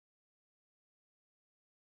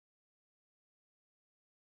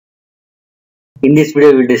In this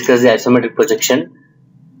video, we will discuss the isometric projection,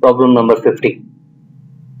 problem number 50.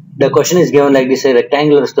 The question is given like this: a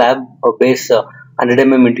rectangular slab of base 100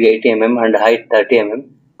 mm into 80 mm and height 30 mm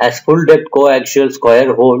has full depth coaxial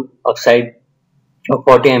square hole of side of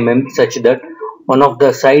 40 mm such that one of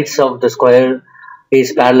the sides of the square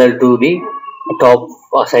is parallel to the top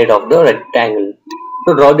side of the rectangle.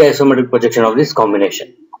 So draw the isometric projection of this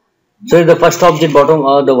combination. So if the first object bottom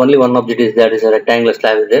or the only one object is there is a rectangular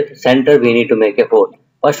slab is there. Center we need to make a hole.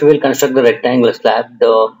 First we will construct the rectangular slab.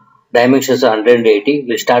 The dimensions are 180.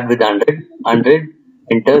 We'll start with 100. 100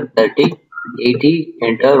 enter 30. 80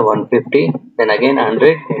 enter 150. Then again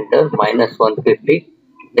 100 enter minus 150.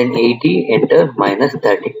 Then 80 enter minus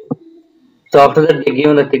 30. So after that they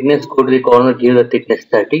given the thickness, go to the corner, give the thickness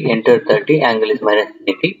 30, enter 30, angle is minus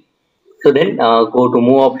 90. So then go to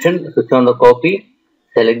move option, switch on the copy,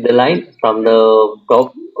 select the line from the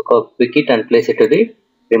top, pick it and place it to the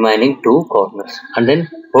remaining two corners. And then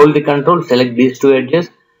hold the control, select these two edges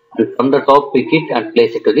and from the top pick it and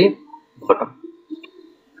place it to the bottom.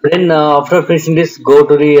 Then after finishing this, go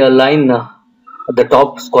to the line, the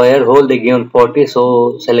top square hole they given 40.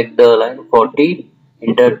 So select the line 40,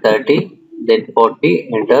 enter 30, then 40,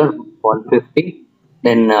 enter 150,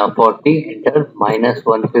 then 40, enter minus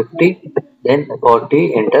 150, then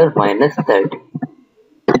 40, enter minus 30.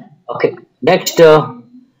 Okay, next, so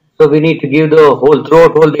we need to give the whole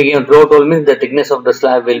throughout hole they given. Throughout hole means the thickness of the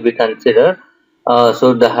slab will be considered.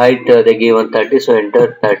 So the height they given 30, so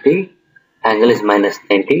enter 30, angle is minus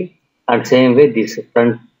 90. And same way this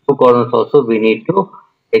front two corners also we need to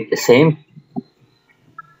take the same,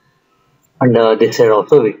 and this side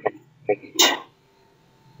also we can make it.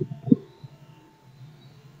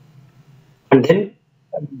 And then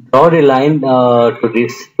draw the line to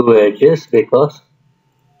these two edges, because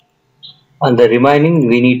on the remaining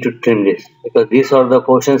we need to trim this, because these are the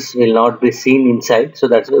portions will not be seen inside, so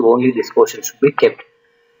that's why only this portion should be kept.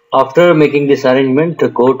 After making this arrangement, to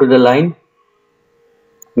go to the line,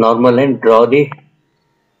 normal line, draw the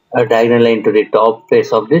diagonal line to the top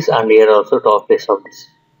face of this, and here also top face of this,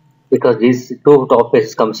 because these two top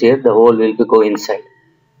faces comes here, the hole will be go inside.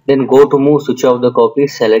 Then go to move, switch off the copy,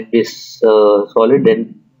 select this solid,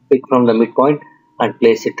 then pick from the midpoint and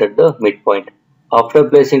place it at the midpoint. After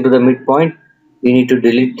placing to the midpoint, we need to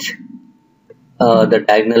delete the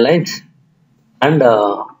diagonal lines, and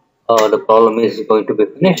the problem is going to be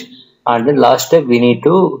finished. And then last step, we need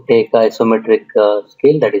to take isometric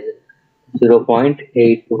scale, that is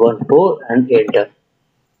 0.814 and enter.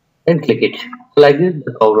 Then click it. Like this,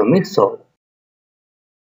 the problem is solved.